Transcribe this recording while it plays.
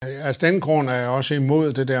af den grund er jeg også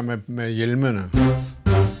imod det der med hjelmene.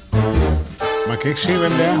 Man kan ikke se,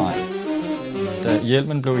 hvem det er. Nej. Da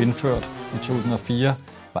hjelmen blev indført i 2004,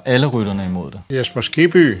 var alle rytterne imod det. Jesper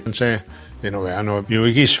Skibby, han sagde, det er nu værre noget. Vi er jo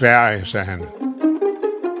ikke i Sverige, sagde han.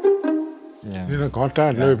 Ja. Det er da godt, der er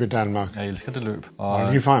et løb i Danmark. Jeg elsker det løb.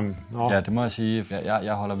 Og ligefrem. Ja, det må jeg sige.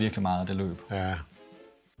 Jeg holder virkelig meget af det løb. Ja.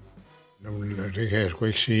 Det kan jeg sgu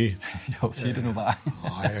ikke sige. Jo, sig det nu bare.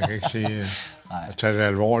 Nej, jeg kan ikke sige at tage det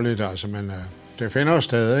alvorligt, altså, men det finder jo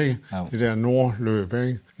stadig, ikke? Jo. Det der nordløb,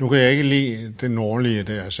 ikke? Nu kan jeg ikke lide det nordlige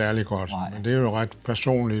der særlig godt, men det er jo ret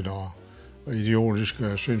personligt og idiotisk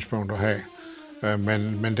synspunkt at have.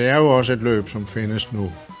 Men det er jo også et løb, som findes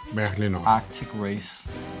nu, mærkeligt nok. Arctic Race.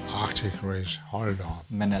 Arctic Race, hold da op.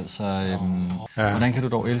 Men altså, hvordan kan du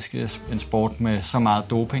dog elske en sport med så meget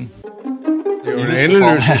doping? Det er jo en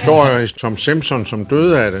endeløs historie som Simpson, som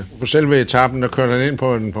døde af det. På selve etappen, der kørte han ind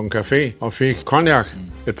på en café og fik cognac,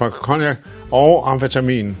 et par cognac og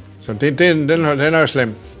amfetamin. Så den er jo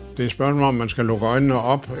slem. Det er et spørgsmål, om man skal lukke øjnene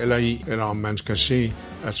op eller i, eller om man skal se,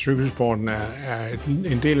 at cykelsporten er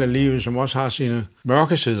en del af livet, som også har sine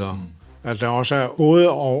mørke sider. At der også er gode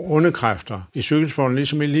og onde kræfter i cykelsporten,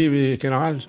 ligesom i livet generelt.